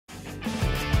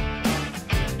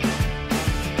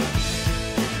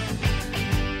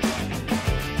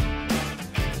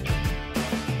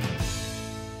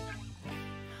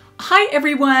Hi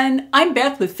everyone, I'm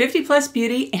Beth with 50 Plus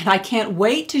Beauty and I can't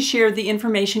wait to share the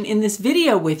information in this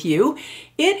video with you.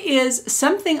 It is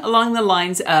something along the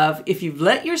lines of if you've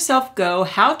let yourself go,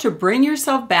 how to bring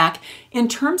yourself back in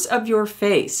terms of your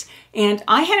face. And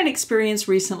I had an experience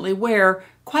recently where,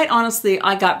 quite honestly,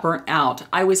 I got burnt out.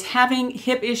 I was having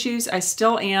hip issues, I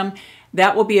still am.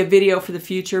 That will be a video for the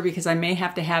future because I may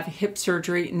have to have hip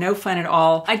surgery. No fun at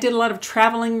all. I did a lot of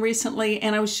traveling recently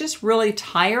and I was just really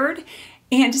tired.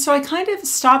 And so I kind of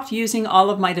stopped using all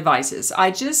of my devices.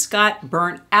 I just got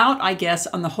burnt out, I guess,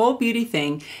 on the whole beauty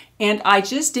thing. And I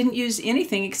just didn't use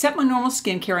anything except my normal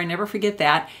skincare. I never forget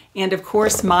that. And of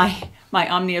course, my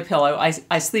OMNIA pillow.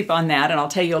 I sleep on that, and I'll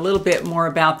tell you a little bit more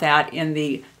about that in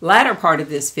the latter part of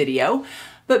this video.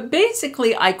 But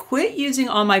basically, I quit using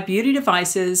all my beauty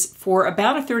devices for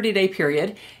about a 30-day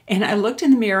period. And I looked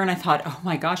in the mirror and I thought, oh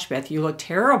my gosh, Beth, you look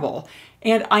terrible.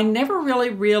 And I never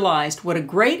really realized what a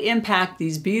great impact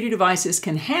these beauty devices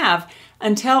can have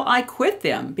until I quit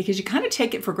them, because you kind of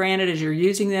take it for granted as you're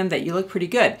using them that you look pretty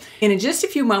good. And in just a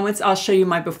few moments, I'll show you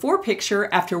my before picture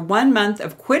after 1 month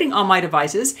of quitting all my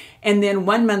devices. And then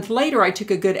 1 month later, I took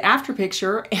a good after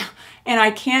picture and I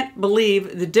can't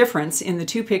believe the difference in the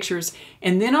two pictures.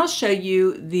 And then I'll show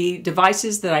you the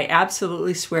devices that I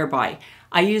absolutely swear by.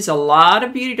 I use a lot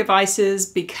of beauty devices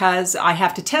because I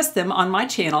have to test them on my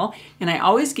channel, and I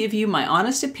always give you my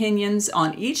honest opinions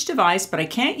on each device, but I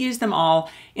can't use them all.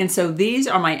 And so these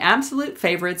are my absolute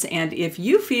favorites. And if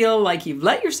you feel like you've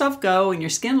let yourself go and your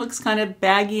skin looks kind of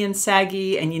baggy and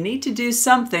saggy and you need to do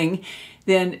something,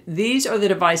 then these are the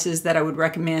devices that I would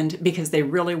recommend because they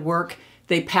really work.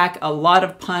 They pack a lot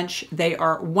of punch. They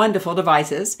are wonderful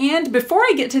devices. And before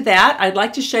I get to that, I'd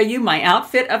like to show you my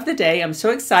outfit of the day. I'm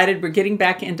so excited. We're getting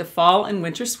back into fall and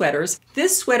winter sweaters.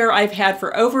 This sweater I've had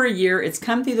for over a year. It's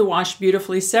come through the wash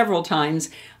beautifully several times.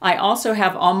 I also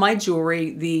have all my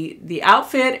jewelry. The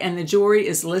outfit and the jewelry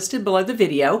is listed below the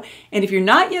video. And if you're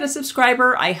not yet a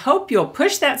subscriber, I hope you'll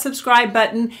push that subscribe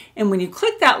button. And when you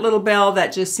click that little bell,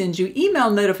 that just sends you email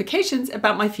notifications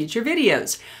about my future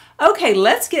videos. Okay,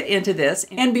 let's get into this.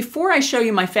 And before I show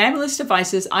you my fabulous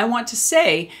devices, I want to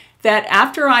say that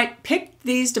after I picked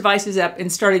these devices up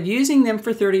and started using them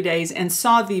for 30 days and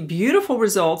saw the beautiful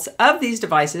results of these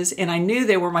devices, and I knew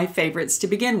they were my favorites to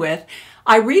begin with,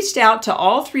 I reached out to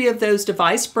all three of those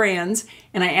device brands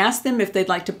and I asked them if they'd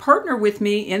like to partner with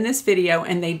me in this video,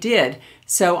 and they did.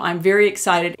 So I'm very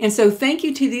excited. And so thank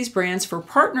you to these brands for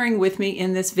partnering with me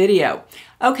in this video.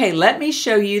 Okay, let me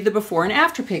show you the before and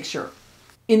after picture.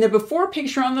 In the before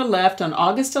picture on the left on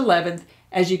August 11th,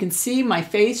 as you can see, my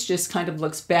face just kind of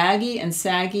looks baggy and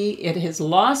saggy. It has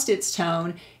lost its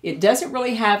tone. It doesn't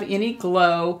really have any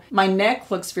glow. My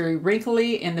neck looks very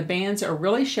wrinkly and the bands are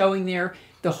really showing there.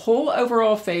 The whole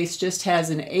overall face just has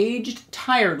an aged,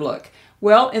 tired look.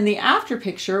 Well, in the after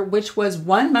picture, which was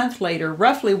 1 month later,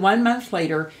 roughly 1 month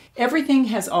later, everything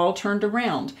has all turned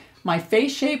around. My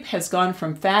face shape has gone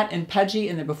from fat and pudgy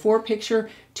in the before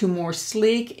picture to more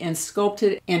sleek and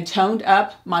sculpted and toned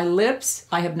up. My lips,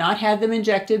 I have not had them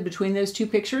injected between those two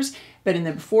pictures, but in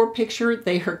the before picture,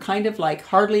 they are kind of like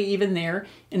hardly even there.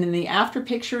 And in the after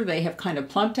picture, they have kind of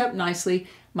plumped up nicely.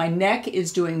 My neck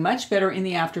is doing much better in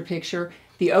the after picture.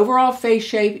 The overall face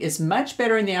shape is much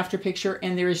better in the after picture,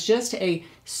 and there is just a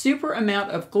super amount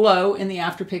of glow in the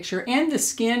after picture, and the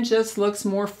skin just looks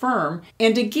more firm.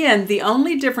 And again, the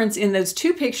only difference in those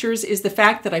two pictures is the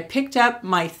fact that I picked up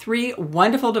my three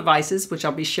wonderful devices, which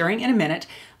I'll be sharing in a minute.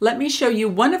 Let me show you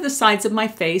one of the sides of my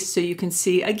face so you can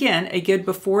see, again, a good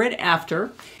before and after.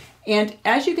 And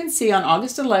as you can see on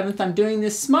August 11th, I'm doing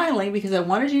this smiling because I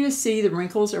wanted you to see the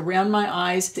wrinkles around my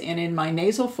eyes and in my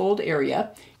nasal fold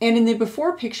area. And in the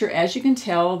before picture, as you can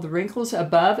tell, the wrinkles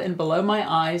above and below my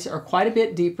eyes are quite a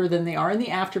bit deeper than they are in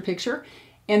the after picture.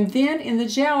 And then in the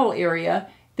jowl area,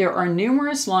 there are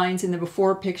numerous lines in the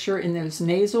before picture in those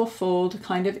nasal fold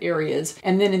kind of areas.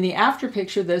 And then in the after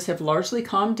picture, those have largely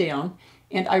calmed down.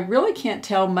 And I really can't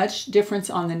tell much difference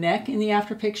on the neck in the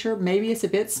after picture. Maybe it's a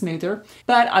bit smoother,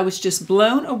 but I was just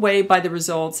blown away by the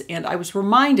results, and I was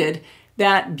reminded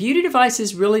that beauty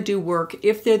devices really do work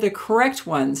if they're the correct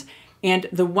ones. And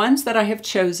the ones that I have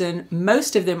chosen,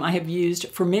 most of them I have used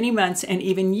for many months and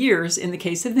even years in the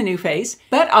case of the NUFACE.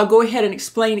 But I'll go ahead and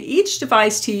explain each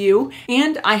device to you.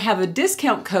 And I have a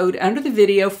discount code under the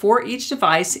video for each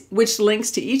device, which links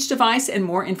to each device and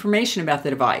more information about the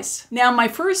device. Now, my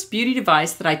first beauty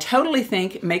device that I totally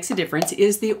think makes a difference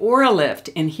is the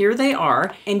ORALIFT. And here they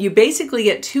are. And you basically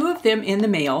get two of them in the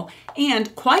mail.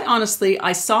 And quite honestly,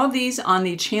 I saw these on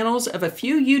the channels of a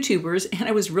few YouTubers and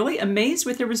I was really amazed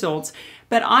with the results. results.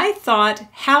 But I thought,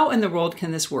 how in the world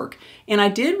can this work? And I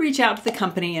did reach out to the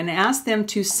company and ask them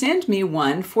to send me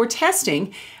one for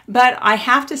testing. But I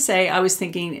have to say, I was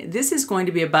thinking, this is going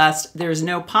to be a bust. There's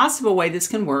no possible way this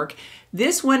can work.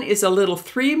 This one is a little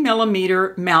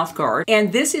 3mm mouth guard,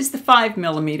 and this is the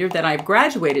 5mm that I've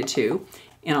graduated to.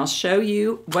 And I'll show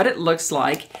you what it looks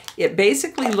like. It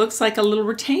basically looks like a little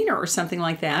retainer or something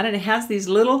like that, and it has these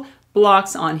little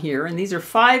blocks on here, and these are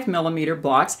 5mm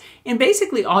blocks. And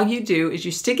basically all you do is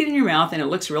you stick it in your mouth, and it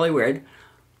looks really weird.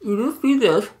 You just do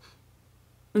this,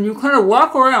 and you kind of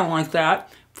walk around like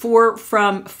that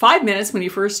from 5 minutes when you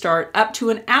first start up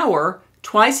to an hour,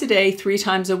 twice a day, 3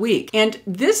 times a week. And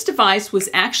this device was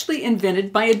actually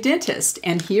invented by a dentist,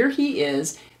 and here he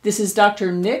is. This is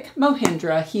Dr. Nick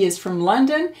Mohindra. He is from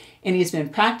London, and he's been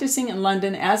practicing in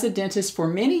London as a dentist for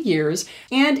many years.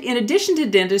 And in addition to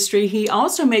dentistry, he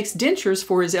also makes dentures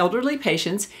for his elderly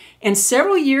patients. And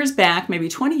several years back, maybe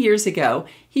 20 years ago,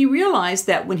 he realized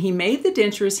that when he made the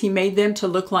dentures, he made them to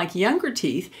look like younger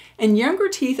teeth. And younger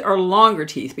teeth are longer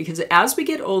teeth because as we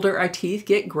get older, our teeth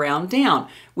get ground down,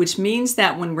 which means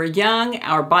that when we're young,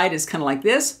 our bite is kind of like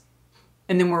this.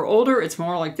 And then we're older, it's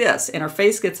more like this, and our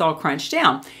face gets all crunched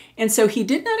down. And so he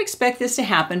did not expect this to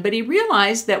happen, but he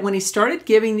realized that when he started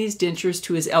giving these dentures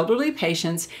to his elderly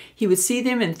patients, he would see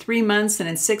them in 3 months and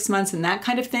in 6 months and that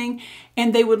kind of thing,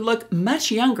 and they would look much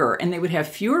younger, and they would have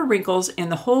fewer wrinkles,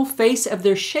 and the whole face of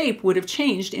their shape would have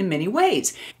changed in many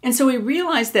ways. And so he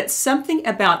realized that something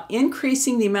about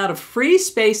increasing the amount of free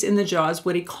space in the jaws,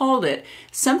 what he called it,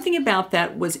 something about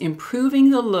that was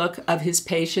improving the look of his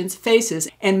patients' faces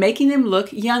and making them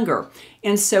look younger.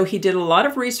 And so he did a lot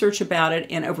of research about it,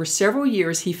 and over several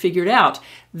years he figured out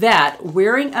that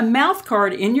wearing a mouth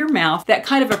guard in your mouth that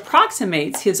kind of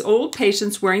approximates his old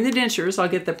patients wearing the dentures, I'll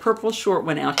get the purple short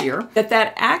one out here,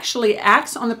 that actually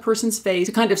acts on the person's face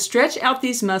to kind of stretch out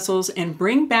these muscles and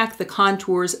bring back the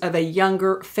contours of a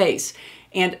younger face.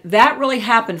 And that really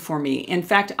happened for me. In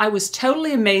fact, I was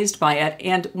totally amazed by it.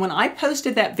 And when I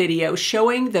posted that video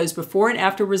showing those before and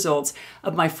after results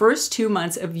of my first 2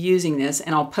 months of using this,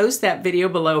 and I'll post that video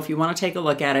below if you want to take a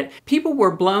look at it, people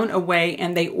were blown away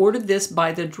and they ordered this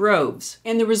by the droves.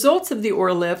 And the results of the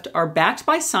ORALIFT are backed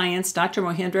by science. Dr.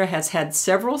 Mohindra has had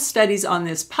several studies on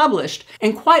this published.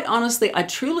 And quite honestly, I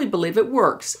truly believe it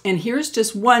works. And here's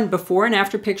just one before and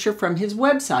after picture from his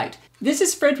website. This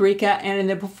is Frederica, and in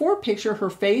the before picture,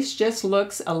 her face just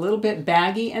looks a little bit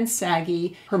baggy and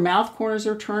saggy. Her mouth corners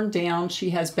are turned down. She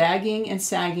has bagging and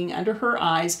sagging under her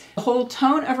eyes. The whole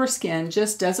tone of her skin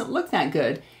just doesn't look that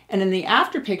good. And in the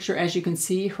after picture, as you can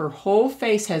see, her whole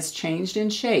face has changed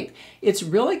in shape. It's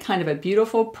really kind of a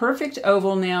beautiful, perfect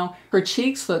oval now. Her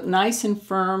cheeks look nice and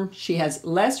firm. She has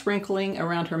less wrinkling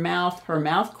around her mouth. Her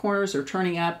mouth corners are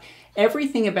turning up.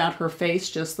 Everything about her face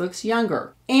just looks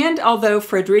younger. And although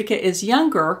Frederica is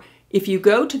younger, if you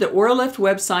go to the ORALIFT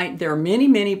website, there are many,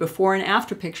 many before and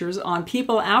after pictures on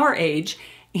people our age,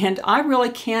 and I really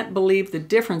can't believe the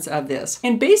difference of this.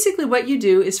 And basically what you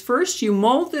do is first you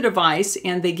mold the device,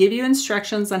 and they give you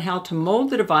instructions on how to mold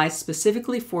the device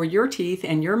specifically for your teeth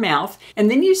and your mouth, and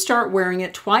then you start wearing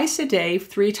it twice a day,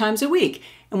 3 times a week.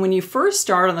 And when you first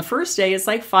start on the first day, it's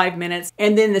like 5 minutes.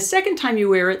 And then the second time you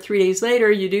wear it, 3 days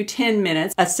later, you do 10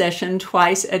 minutes, a session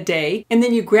twice a day. And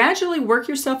then you gradually work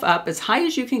yourself up as high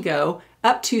as you can go,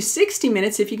 up to 60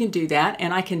 minutes if you can do that.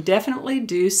 And I can definitely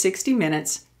do 60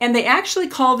 minutes. And they actually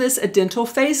call this a dental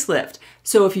facelift.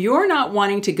 So if you're not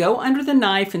wanting to go under the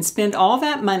knife and spend all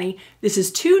that money, this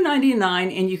is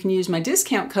 $2.99, and you can use my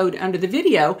discount code under the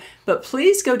video. But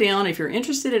please go down if you're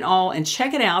interested at all and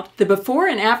check it out. The before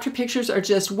and after pictures are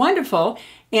just wonderful.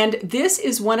 And this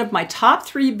is one of my top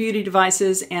 3 beauty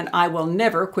devices, and I will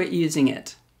never quit using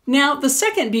it. Now, the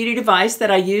second beauty device that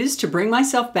I used to bring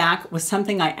myself back was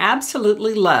something I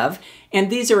absolutely love. And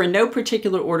these are in no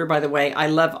particular order, by the way. I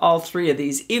love all 3 of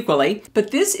these equally. But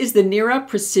this is the NIRA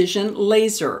Precision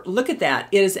Laser. Look at that.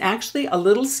 It is actually a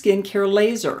little skincare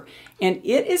laser. And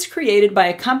it is created by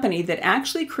a company that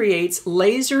actually creates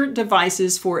laser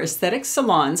devices for aesthetic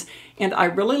salons. And I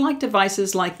really like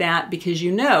devices like that because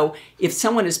you know, if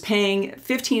someone is paying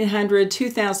 $1,500,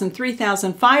 $2,000,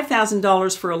 $3,000,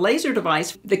 $5,000 for a laser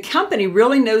device, the company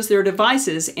really knows their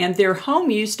devices, and their home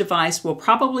use device will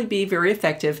probably be very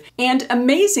effective. And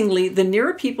amazingly, the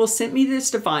NIRA people sent me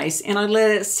this device, and I let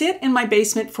it sit in my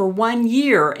basement for 1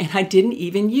 year, and I didn't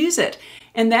even use it.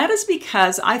 And that is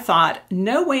because I thought,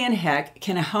 no way in heck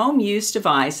can a home use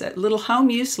device, a little home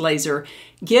use laser,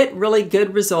 get really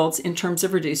good results in terms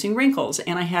of reducing wrinkles.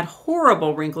 And I had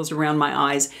horrible wrinkles around my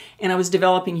eyes, and I was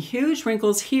developing huge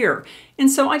wrinkles here. And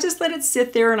so I just let it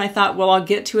sit there, and I thought, well, I'll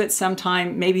get to it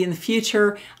sometime, maybe in the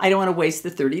future. I don't want to waste the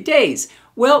 30 days.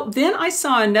 Well, then I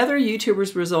saw another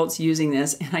YouTuber's results using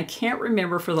this, and I can't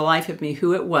remember for the life of me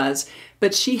who it was,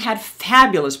 but she had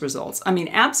fabulous results. I mean,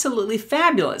 absolutely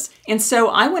fabulous. And so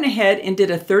I went ahead and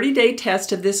did a 30-day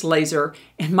test of this laser,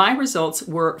 and my results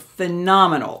were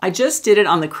phenomenal. I just did it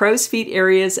on the crow's feet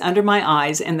areas under my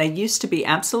eyes, and they used to be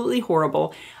absolutely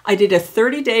horrible. I did a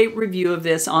 30-day review of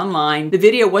this online. The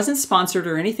video wasn't sponsored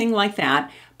or anything like that,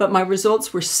 but my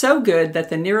results were so good that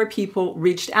the NIRA people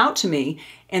reached out to me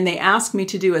and they asked me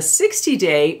to do a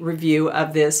 60-day review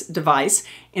of this device.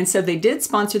 And so they did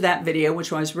sponsor that video,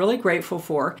 which I was really grateful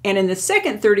for. And in the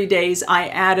second 30 days, I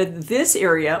added this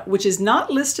area, which is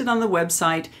not listed on the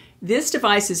website. This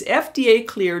device is FDA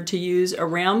cleared to use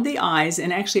around the eyes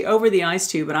and actually over the eyes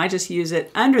too, but I just use it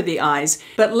under the eyes.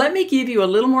 But let me give you a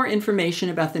little more information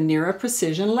about the NIRA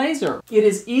Precision Laser. It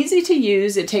is easy to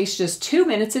use. It takes just 2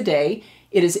 minutes a day.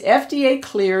 It is FDA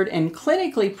cleared and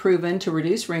clinically proven to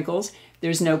reduce wrinkles.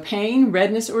 There's no pain,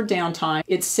 redness, or downtime.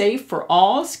 It's safe for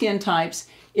all skin types.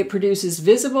 It produces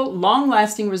visible,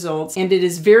 long-lasting results, and it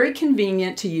is very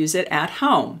convenient to use it at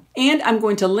home. And I'm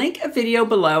going to link a video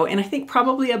below, and I think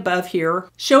probably above here,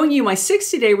 showing you my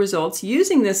 60-day results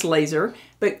using this laser.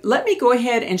 But let me go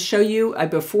ahead and show you a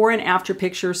before and after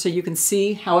picture so you can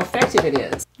see how effective it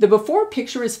is. The before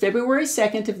picture is February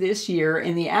 2nd of this year,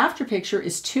 and the after picture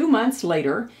is 2 months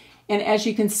later. And as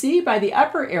you can see by the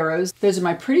upper arrows, those are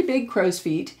my pretty big crow's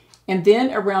feet. And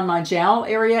then around my jowl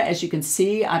area, as you can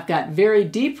see, I've got very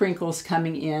deep wrinkles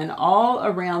coming in all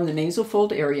around the nasal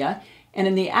fold area. And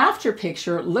in the after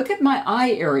picture, look at my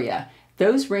eye area.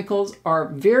 Those wrinkles are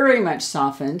very much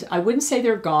softened. I wouldn't say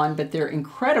they're gone, but they're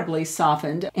incredibly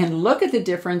softened. And look at the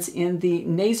difference in the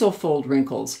nasal fold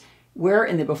wrinkles, where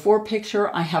in the before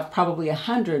picture, I have probably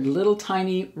 100 little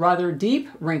tiny, rather deep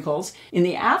wrinkles. In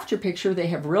the after picture, they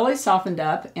have really softened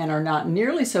up and are not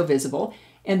nearly so visible.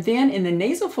 And then in the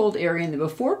nasal fold area in the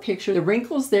before picture, the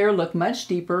wrinkles there look much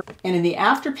deeper. And in the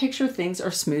after picture, things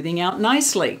are smoothing out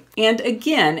nicely. And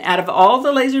again, out of all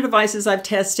the laser devices I've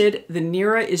tested, the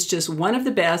NIRA is just one of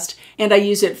the best. And I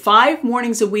use it 5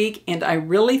 mornings a week. And I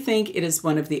really think it is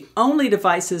one of the only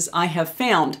devices I have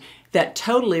found that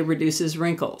totally reduces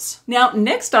wrinkles. Now,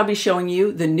 next I'll be showing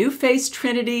you the NUFACE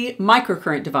Trinity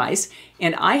microcurrent device,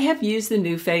 and I have used the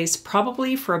NUFACE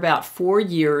probably for about 4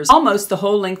 years, almost the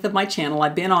whole length of my channel.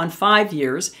 I've been on 5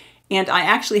 years, and I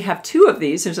actually have 2 of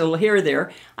these. There's a little here or there.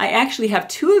 I actually have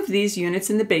 2 of these units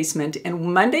in the basement,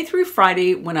 and Monday through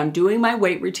Friday, when I'm doing my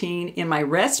weight routine in my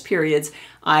rest periods,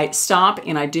 I stop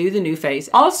and I do the NUFACE.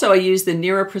 Also, I use the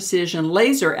NIRA Precision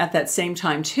Laser at that same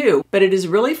time too, but it is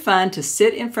really fun to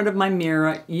sit in front of my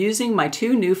mirror using my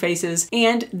 2 NUFACEs.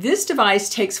 And this device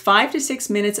takes 5 to 6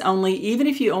 minutes only, even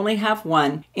if you only have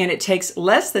 1, and it takes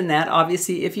less than that,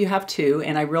 obviously, if you have 2,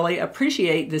 and I really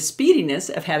appreciate the speediness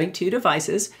of having 2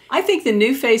 devices. I think the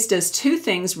NUFACE does 2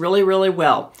 things really, really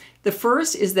well. The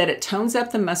first is that it tones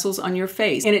up the muscles on your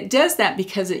face, and it does that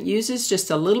because it uses just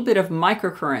a little bit of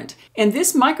microcurrent. And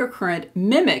this microcurrent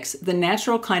mimics the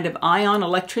natural kind of ion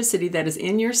electricity that is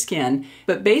in your skin,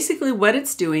 but basically what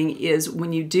it's doing is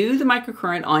when you do the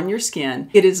microcurrent on your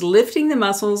skin, it is lifting the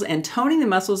muscles and toning the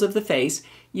muscles of the face.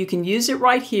 You can use it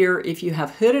right here if you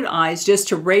have hooded eyes just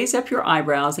to raise up your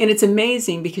eyebrows. And it's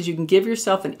amazing because you can give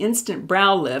yourself an instant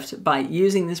brow lift by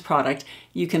using this product.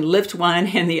 You can lift one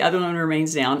and the other one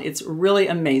remains down. It's really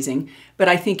amazing. But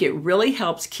I think it really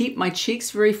helps keep my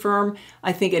cheeks very firm.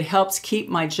 I think it helps keep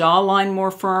my jawline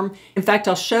more firm. In fact,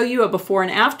 I'll show you a before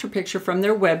and after picture from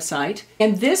their website.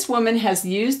 And this woman has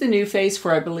used the NUFACE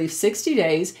for, I believe, 60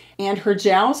 days. And her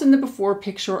jowls in the before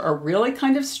picture are really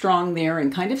kind of strong there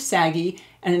and kind of saggy.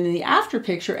 And in the after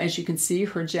picture, as you can see,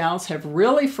 her jowls have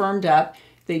really firmed up.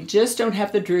 They just don't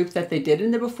have the droop that they did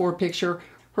in the before picture.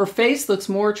 Her face looks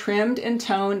more trimmed and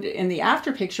toned. In the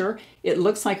after picture, it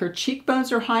looks like her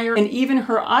cheekbones are higher, and even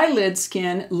her eyelid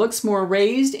skin looks more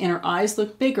raised and her eyes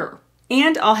look bigger.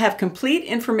 And I'll have complete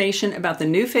information about the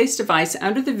NUFACE device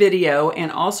under the video,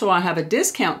 and also I'll have a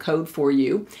discount code for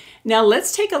you. Now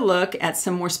let's take a look at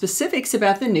some more specifics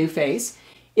about the NUFACE.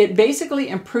 It basically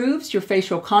improves your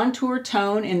facial contour,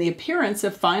 tone, and the appearance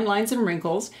of fine lines and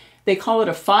wrinkles. They call it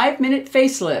a 5-minute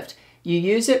facelift. You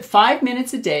use it 5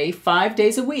 minutes a day, 5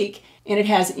 days a week, and it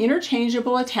has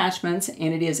interchangeable attachments,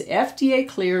 and it is FDA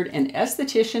cleared and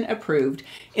esthetician approved.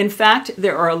 In fact,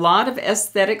 there are a lot of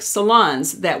aesthetic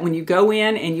salons that when you go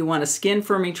in and you want a skin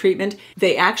firming treatment,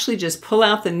 they actually just pull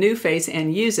out the NUFACE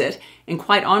and use it. And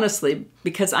quite honestly,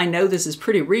 because I know this is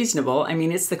pretty reasonable, I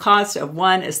mean, it's the cost of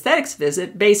one aesthetics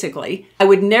visit, basically. I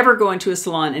would never go into a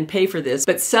salon and pay for this,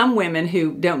 but some women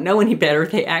who don't know any better,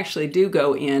 they actually do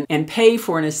go in and pay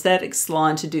for an aesthetic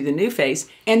salon to do the NUFACE.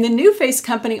 And the NUFACE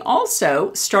company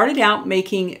also started out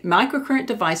making microcurrent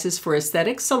devices for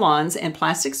aesthetic salons and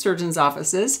plastic surgeons'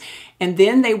 offices, and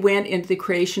then they went into the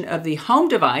creation of the home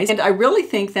device. And I really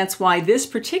think that's why this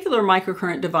particular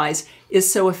microcurrent device is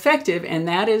so effective, and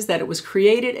that is that it was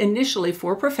created initially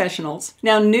for professionals.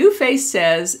 Now, NUFACE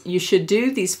says you should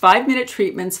do these 5-minute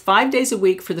treatments 5 days a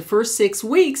week for the first 6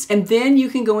 weeks, and then you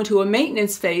can go into a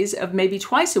maintenance phase of maybe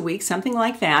twice a week, something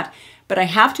like that. But I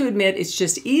have to admit, it's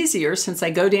just easier since I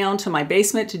go down to my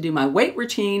basement to do my weight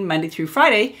routine Monday through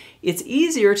Friday. It's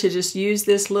easier to just use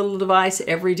this little device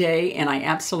every day, and I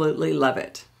absolutely love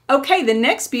it. Okay, the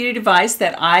next beauty device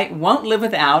that I won't live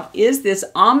without is this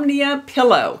OMNIA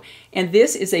pillow. And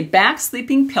this is a back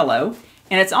sleeping pillow,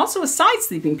 and it's also a side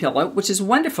sleeping pillow, which is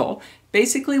wonderful.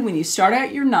 Basically, when you start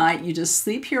out your night, you just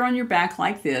sleep here on your back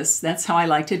like this. That's how I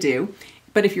like to do.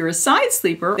 But if you're a side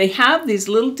sleeper, they have these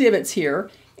little divots here,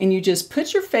 and you just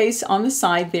put your face on the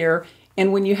side there,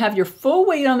 and when you have your full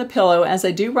weight on the pillow, as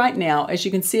I do right now, as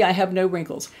you can see, I have no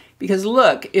wrinkles. Because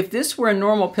look, if this were a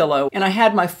normal pillow and I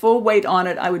had my full weight on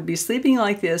it, I would be sleeping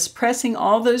like this, pressing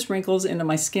all those wrinkles into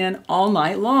my skin all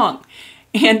night long.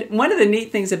 And one of the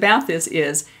neat things about this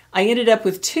is I ended up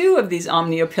with 2 of these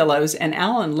OMNIA pillows, and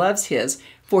Alan loves his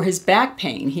for his back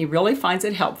pain. He really finds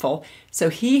it helpful. So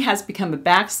he has become a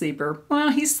back sleeper.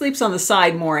 Well, he sleeps on the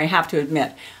side more, I have to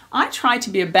admit. I try to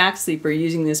be a back sleeper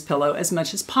using this pillow as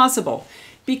much as possible.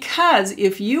 Because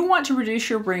if you want to reduce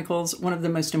your wrinkles, one of the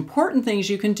most important things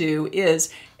you can do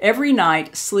is every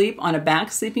night sleep on a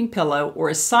back sleeping pillow or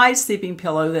a side sleeping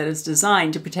pillow that is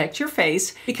designed to protect your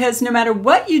face. Because no matter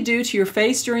what you do to your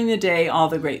face during the day, all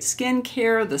the great skin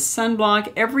care, the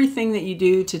sunblock, everything that you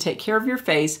do to take care of your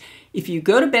face, if you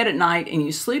go to bed at night and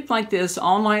you sleep like this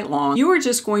all night long, you are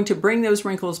just going to bring those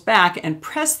wrinkles back and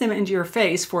press them into your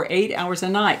face for 8 hours a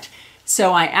night.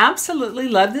 So I absolutely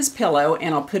love this pillow,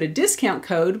 and I'll put a discount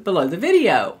code below the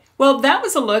video. Well, that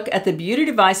was a look at the beauty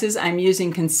devices I'm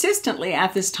using consistently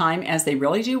at this time, as they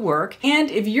really do work. And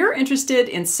if you're interested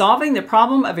in solving the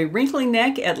problem of a wrinkly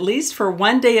neck, at least for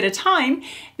one day at a time,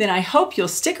 then I hope you'll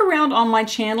stick around on my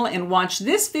channel and watch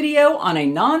this video on a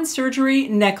non-surgery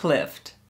neck lift.